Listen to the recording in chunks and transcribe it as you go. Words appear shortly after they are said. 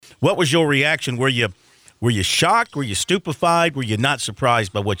What was your reaction? Were you shocked? Were you stupefied? Were you not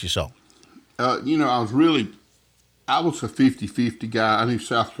surprised by what you saw? I was a 50-50 guy. I knew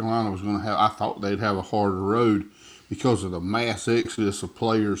South Carolina was going to have, I thought they'd have a harder road because of the mass exodus of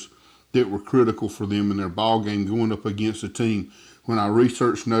players that were critical for them in their ball game going up against a team. When I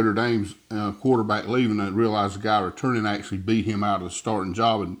researched Notre Dame's quarterback leaving, I realized the guy returning actually beat him out of the starting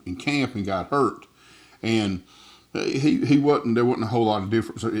job in camp and got hurt. And there wasn't a whole lot of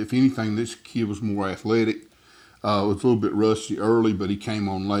difference. If anything, this kid was more athletic. Was a little bit rusty early, but he came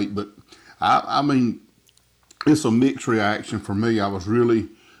on late. But I mean, it's a mixed reaction for me. I was really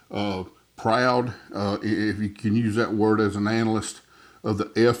proud, if you can use that word as an analyst, of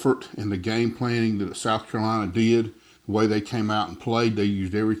the effort and the game planning that South Carolina did. The way they came out and played, they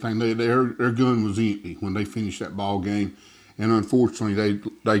used everything. Their gun was empty when they finished that ball game. And unfortunately,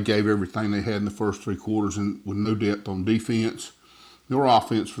 they gave everything they had in the first three quarters, and with no depth on defense, nor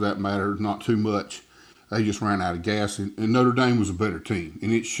offense for that matter, not too much. They just ran out of gas, and Notre Dame was a better team,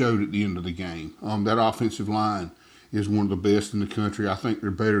 and it showed at the end of the game. That offensive line is one of the best in the country. I think they're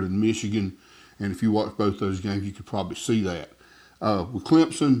better than Michigan, and if you watch both those games, you could probably see that. With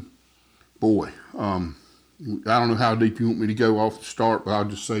Clemson, boy, I don't know how deep you want me to go off the start, but I'll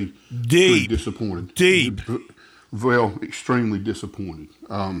just say deep, disappointed. Deep. Well, extremely disappointed.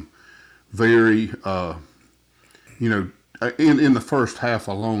 Very, in the first half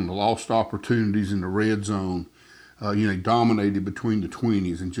alone, the lost opportunities in the red zone, dominated between the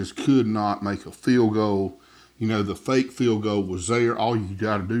 20s and just could not make a field goal. The fake field goal was there. All you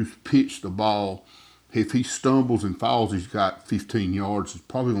got to do is pitch the ball. If he stumbles and falls, he's got 15 yards. He's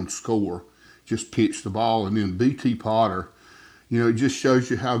probably going to score. Just pitch the ball. And then B.T. Potter, it just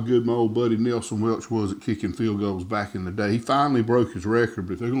shows you how good my old buddy Nelson Welch was at kicking field goals back in the day. He finally broke his record,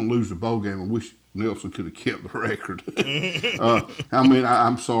 but if they're going to lose the bowl game, I wish Nelson could have kept the record.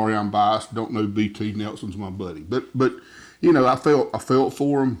 I'm sorry, I'm biased. Don't know B.T. Nelson's my buddy, but I felt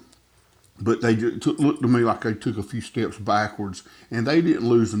for him. But they just looked to me like they took a few steps backwards, and they didn't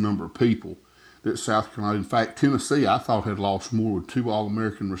lose the number of people that South Carolina. In fact, Tennessee, I thought had lost more with two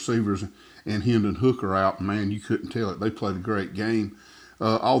All-American receivers and Hendon Hooker out. Man, you couldn't tell it. They played a great game.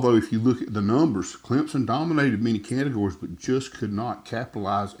 Although if you look at the numbers, Clemson dominated many categories, but just could not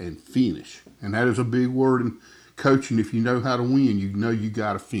capitalize and finish. And that is a big word in coaching. If you know how to win, you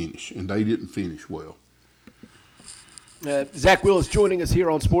got to finish. And they didn't finish well. Zach Willis joining us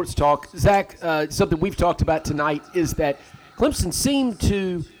here on Sports Talk. Zach, something we've talked about tonight is that Clemson seemed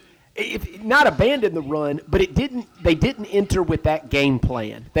to not abandon the run, but they didn't enter with that game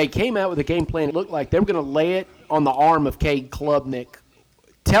plan. They came out with a game plan. It looked like they were going to lay it on the arm of Cade Klubnik.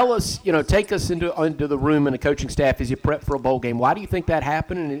 Tell us, take us into the room and the coaching staff as you prep for a bowl game. Why do you think that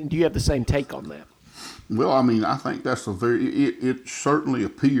happened, and do you have the same take on that? Well, I think that's it certainly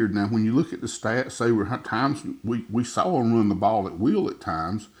appeared. Now, when you look at the stats, at times we saw them run the ball at will at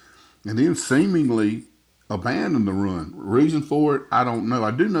times, and then seemingly abandon the run. Reason for it, I don't know.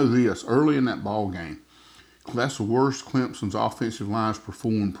 I do know this. Early in that ball game, that's the worst Clemson's offensive line's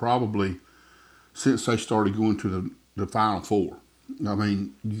performed probably since they started going to the Final Four.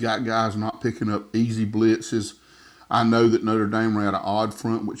 You got guys not picking up easy blitzes. I know that Notre Dame ran an odd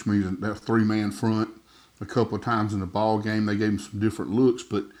front, which means a three-man front a couple of times in the ball game. They gave them some different looks,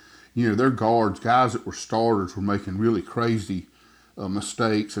 but their guards, guys that were starters, were making really crazy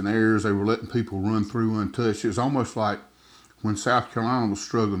mistakes and errors. They were letting people run through untouched. It was almost like when South Carolina was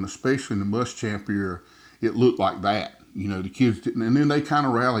struggling, especially in the Muschamp era, it looked like that. The kids didn't, and then they kind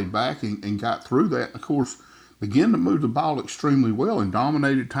of rallied back and got through that. And of course, began to move the ball extremely well and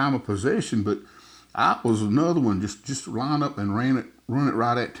dominated time of possession. But I was another one, just line up and run it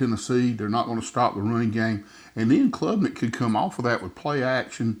right at Tennessee. They're not going to stop the running game. And then Klubnik could come off of that with play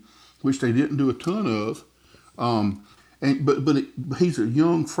action, which they didn't do a ton of. But he's a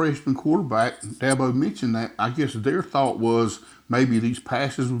young freshman quarterback. Dabo mentioned that. I guess their thought was maybe these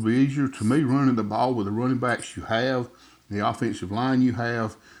passes would be easier. To me, running the ball with the running backs you have, the offensive line you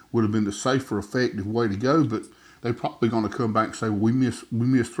have, would have been the safer, effective way to go. But they're probably going to come back and say, well, we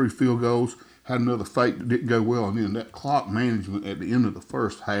missed 3 field goals, had another fake that didn't go well, and then that clock management at the end of the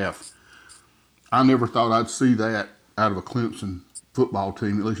first half. I never thought I'd see that out of a Clemson football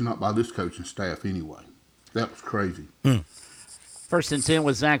team, at least not by this coaching staff anyway. That was crazy. 1st and 10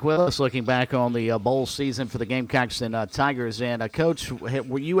 with Zach Willis, looking back on the bowl season for the Gamecocks and Tigers. And, Coach,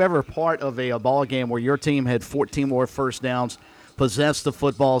 were you ever part of a ball game where your team had 14 more first downs, possessed the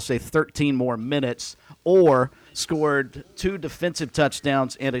football, say 13 more minutes, or scored 2 defensive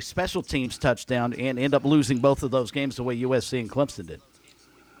touchdowns and a special teams touchdown and end up losing both of those games the way USC and Clemson did?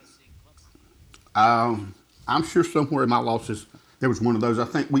 I'm sure somewhere in my losses there was one of those. I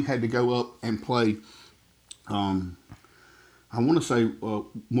think we had to go up and play. I want to say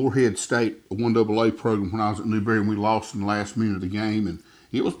Moorhead State, a 1AA program when I was at Newberry, and we lost in the last minute of the game. And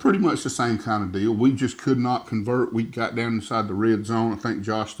it was pretty much the same kind of deal. We just could not convert. We got down inside the red zone. I think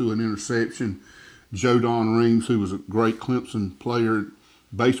Josh threw an interception. Joe Don Reams, who was a great Clemson player in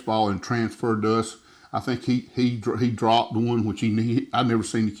baseball and transferred to us, I think he dropped one, which I'd never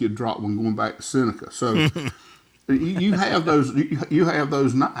seen the kid drop one going back to Seneca. So you have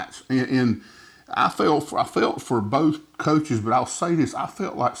those nights, and I felt for both coaches, but I'll say this: I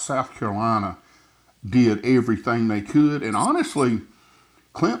felt like South Carolina did everything they could, and honestly,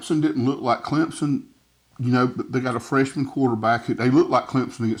 Clemson didn't look like Clemson. You know, they got a freshman quarterback. They looked like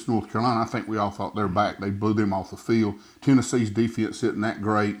Clemson against North Carolina. I think we all thought they're back. They blew them off the field. Tennessee's defense isn't that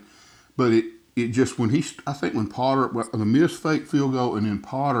great, but it just when Potter, the missed fake field goal and then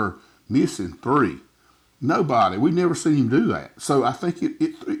Potter missing three. Nobody. We've never seen him do that. So I think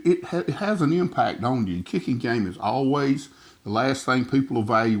it has an impact on you. Kicking game is always the last thing people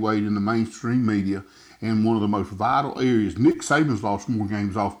evaluate in the mainstream media, and one of the most vital areas. Nick Saban's lost more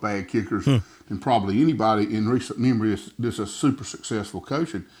games off bad kickers than probably anybody in recent memory. This is a super successful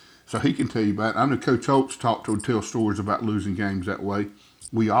coaching, so he can tell you about it. I know Coach Holtz tell stories about losing games that way.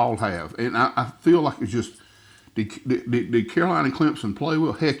 We all have, and I feel like it's just did Carolina and Clemson play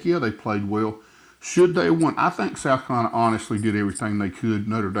well? Heck yeah, they played well. Should they have won? I think South Carolina honestly did everything they could.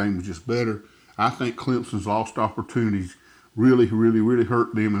 Notre Dame was just better. I think Clemson's lost opportunities really, really, really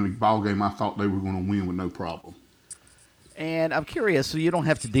hurt them in the ball game. I thought they were going to win with no problem. And I'm curious, so you don't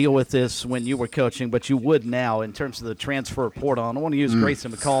have to deal with this when you were coaching, but you would now in terms of the transfer portal. And I want to use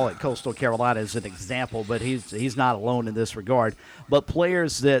Grayson McCall at Coastal Carolina as an example, but he's not alone in this regard. But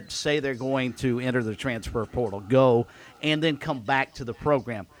players that say they're going to enter the transfer portal, go, and then come back to the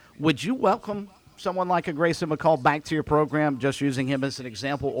program, would you welcome someone like a Grayson McCall back to your program, just using him as an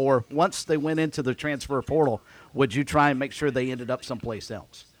example? Or once they went into the transfer portal, would you try and make sure they ended up someplace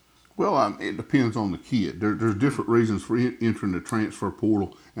else? Well, it depends on the kid. There's different reasons for entering the transfer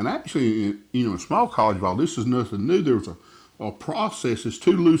portal. And actually, in small college ball, this is nothing new. There's a process. It's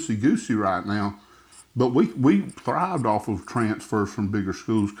too loosey-goosey right now. But we thrived off of transfers from bigger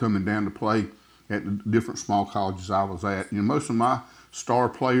schools coming down to play at the different small colleges I was at. Most of my star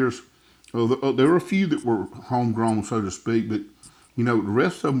players, there were a few that were homegrown, so to speak, but, the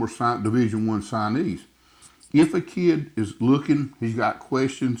rest of them were Division I signees. If a kid is looking, he's got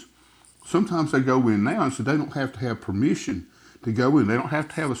questions, sometimes they go in now, and so they don't have to have permission to go in. They don't have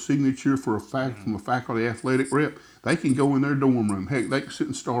to have a signature from a faculty athletic rep. They can go in their dorm room. Heck, they can sit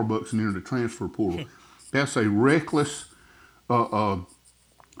in Starbucks and enter the transfer portal. That's a reckless clause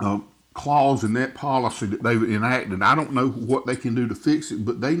in that policy that they've enacted. I don't know what they can do to fix it,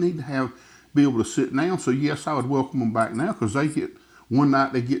 but they need to be able to sit down. So yes, I would welcome them back now, because one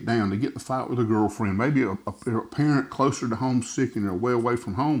night they get down, they get to fight with a girlfriend, maybe a parent closer to home sick and they're way away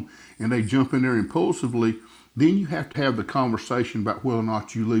from home, and they jump in there impulsively. Then you have to have the conversation about whether or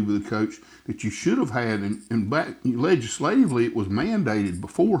not you leave with a coach that you should have had. And back legislatively, it was mandated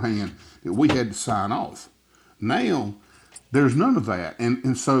beforehand that we had to sign off. Now, there's none of that.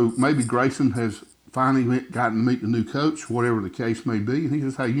 And so maybe Grayson has finally gotten to meet the new coach, whatever the case may be, and he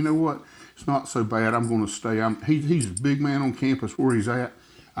says, hey, you know what? It's not so bad. I'm going to stay. He's a big man on campus where he's at.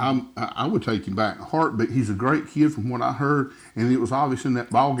 I would take him back in a heartbeat. He's a great kid from what I heard, and it was obvious in that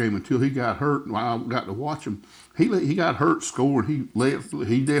ball game until he got hurt. When I got to watch him, he got hurt scoring. He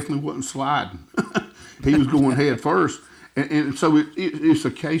definitely wasn't sliding. He was going head first, and so it's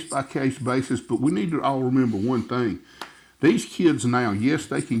a case by case basis. But we need to all remember one thing: these kids now, yes,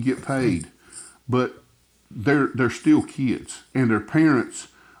 they can get paid, but they're still kids, and their parents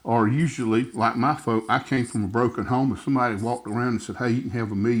are usually, like my folk. I came from a broken home. If somebody walked around and said, hey, you can have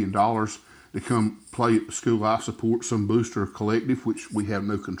 $1 million to come play at the school I support, some booster collective, which we have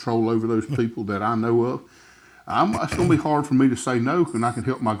no control over those people that I know of, it's going to be hard for me to say no, and I can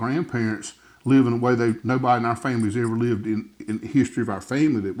help my grandparents live in a way nobody in our family's ever lived in the history of our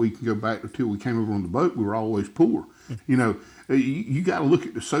family, that we can go back until we came over on the boat. We were always poor. You got to look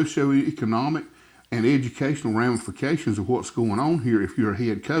at the socioeconomic and educational ramifications of what's going on here if you're a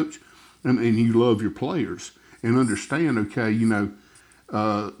head coach and you love your players, and understand, okay,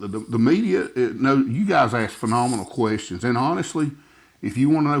 the media, you guys ask phenomenal questions. And honestly, if you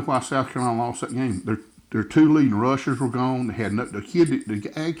want to know why South Carolina lost that game, their two leading rushers were gone. They had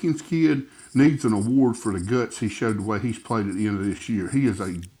the Atkins kid needs an award for the guts he showed the way he's played at the end of this year. He's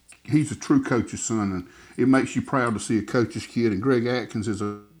a true coach's son, and it makes you proud to see a coach's kid. And Greg Atkins is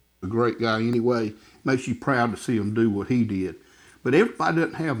a great guy anyway. It makes you proud to see him do what he did. But everybody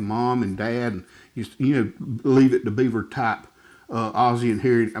doesn't have mom and dad and leave it to beaver type Ozzie and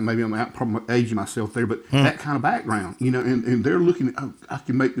Harry. Maybe I'm out, probably aging myself there, but that kind of background, and they're looking at, oh, I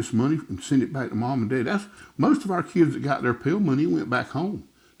can make this money and send it back to mom and dad. That's most of our kids that got their Pell money went back home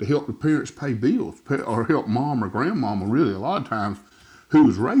to help the parents pay bills or help mom or grandmama, really, a lot of times, who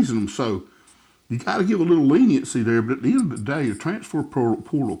was raising them. So you got to give a little leniency there. But at the end of the day, the transfer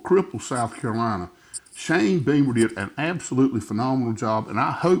portal crippled South Carolina. Shane Beamer did an absolutely phenomenal job, and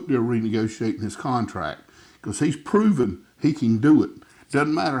I hope they're renegotiating his contract because he's proven he can do it.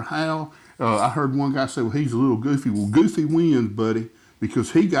 Doesn't matter how. I heard one guy say, well, he's a little goofy. Well, goofy wins, buddy,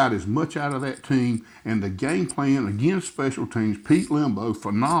 because he got as much out of that team, and the game plan against special teams, Pete Limbo,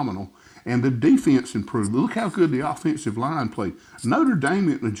 phenomenal, and the defense improved. Look how good the offensive line played. Notre Dame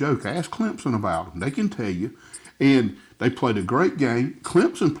isn't a joke. Ask Clemson about them. They can tell you. And they played a great game.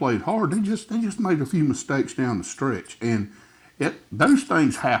 Clemson played hard. They just made a few mistakes down the stretch. And those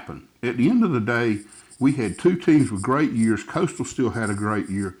things happen. At the end of the day, we had two teams with great years. Coastal still had a great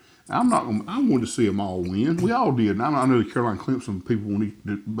year. I wanted to see them all win. We all did. And I know the Carolina Clemson people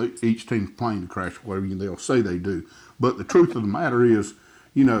want each team's plane to crash, or whatever they'll say they do. But the truth of the matter is,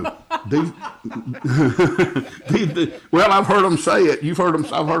 well, I've heard them say it.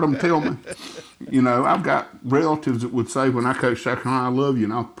 I've heard them tell me. I've got relatives that would say when I coach South Carolina, I love you,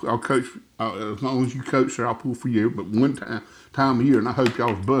 and I'll coach as long as you coach there. I'll pull for you, but one time a year, and I hope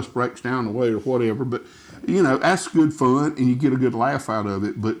y'all's bus breaks down the way or whatever. But that's good fun, and you get a good laugh out of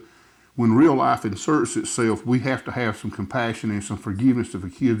it. But when real life inserts itself, we have to have some compassion and some forgiveness if a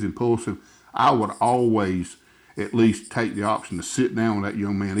kid's impulsive. I would always at least take the option to sit down with that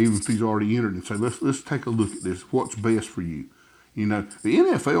young man, even if he's already entered, and say, let's take a look at this. What's best for you? The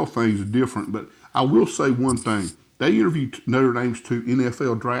NFL things are different, but I will say one thing. They interviewed Notre Dame's two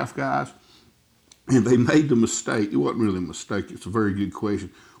NFL draft guys, and they made the mistake. It wasn't really a mistake. It's a very good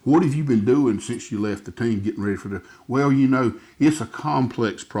question. What have you been doing since you left the team getting ready for the – well, it's a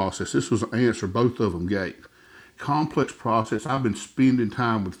complex process. This was an answer both of them gave. Complex process. I've been spending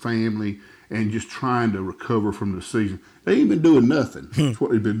time with family and just trying to recover from the season. They ain't been doing nothing. That's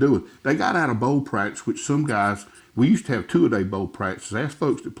what they've been doing. They got out of bowl practice, which some guys – we used to have two-a-day bowl practices. Ask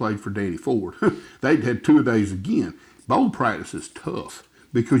folks that played for Danny Ford. They'd had two-a-days again. Bowl practice is tough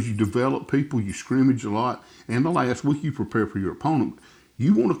because you develop people, you scrimmage a lot, and the last week you prepare for your opponent.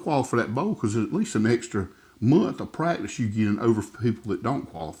 You want to qualify for that bowl because there's at least an extra month of practice you get in over people that don't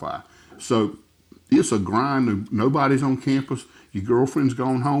qualify. So it's a grind. Nobody's on campus. Your girlfriend's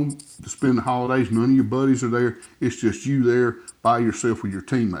gone home to spend the holidays. None of your buddies are there. It's just you there by yourself with your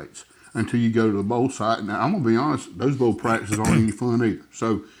teammates until you go to the bowl site. Now, I'm going to be honest, those bowl practices aren't any fun either.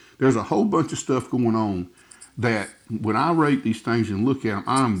 So there's a whole bunch of stuff going on that when I rate these things and look at them,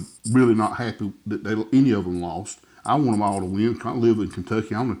 I'm really not happy that any of them lost. I want them all to win. I live in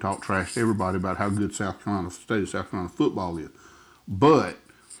Kentucky. I'm going to talk trash to everybody about how good state of South Carolina football is. But,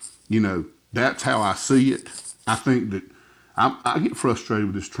 that's how I see it. I think that I get frustrated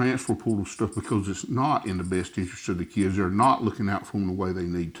with this transfer portal stuff because it's not in the best interest of the kids. They're not looking out for them the way they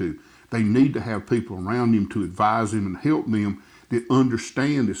need to. They need to have people around them to advise them and help them that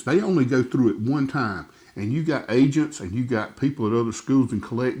understand this. They only go through it one time. And you got agents and you got people at other schools and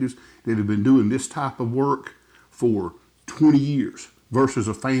collectives that have been doing this type of work for 20 years versus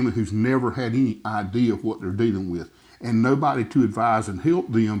a family who's never had any idea of what they're dealing with and nobody to advise and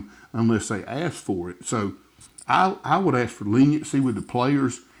help them unless they ask for it. So I would ask for leniency with the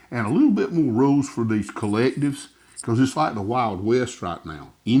players and a little bit more rules for these collectives because it's like the Wild West right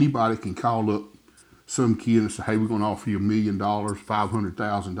now. Anybody can call up some kid and say, hey, we're going to offer you $1 million,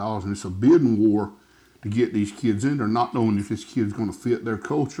 $500,000, and it's a bidding war to get these kids in there, not knowing if this kid's going to fit there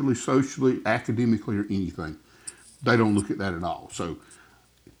culturally, socially, academically, or anything. They don't look at that at all. So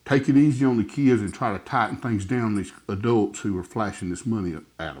take it easy on the kids and try to tighten things down on these adults who are flashing this money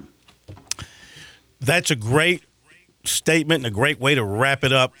at them. That's a great statement and a great way to wrap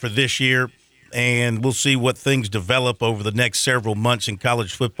it up for this year. And we'll see what things develop over the next several months in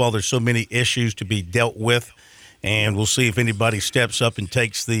college football. There's so many issues to be dealt with, and we'll see if anybody steps up and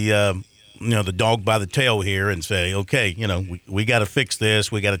takes the the dog by the tail here and say, okay, we got to fix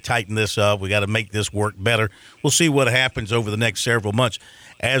this. We got to tighten this up. We got to make this work better. We'll see what happens over the next several months.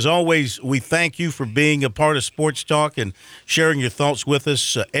 As always, we thank you for being a part of Sports Talk and sharing your thoughts with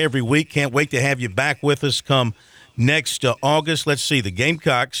us every week. Can't wait to have you back with us come next August. Let's see, the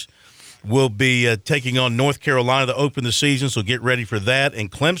Gamecocks will be taking on North Carolina to open the season, so get ready for that.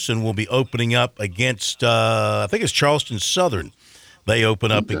 And Clemson will be opening up against, I think it's Charleston Southern. They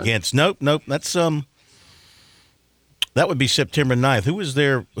open up against. Nope. That's that would be September 9th. Who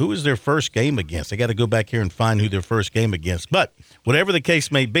was their first game against? I got to go back here and find who their first game against. But whatever the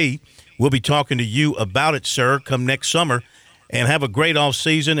case may be, we'll be talking to you about it, sir, come next summer and have a great off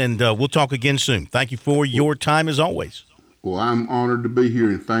season. And we'll talk again soon. Thank you for your time as always. Well, I'm honored to be here,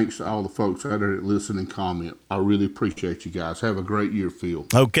 and thanks to all the folks out there that listen and comment. I really appreciate you guys. Have a great year, Phil.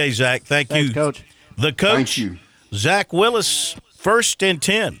 Okay, Zach. Thanks, you, Coach. The coach, Thank you. Zach Willis, 1st and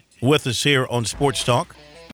 10, with us here on Sports Talk.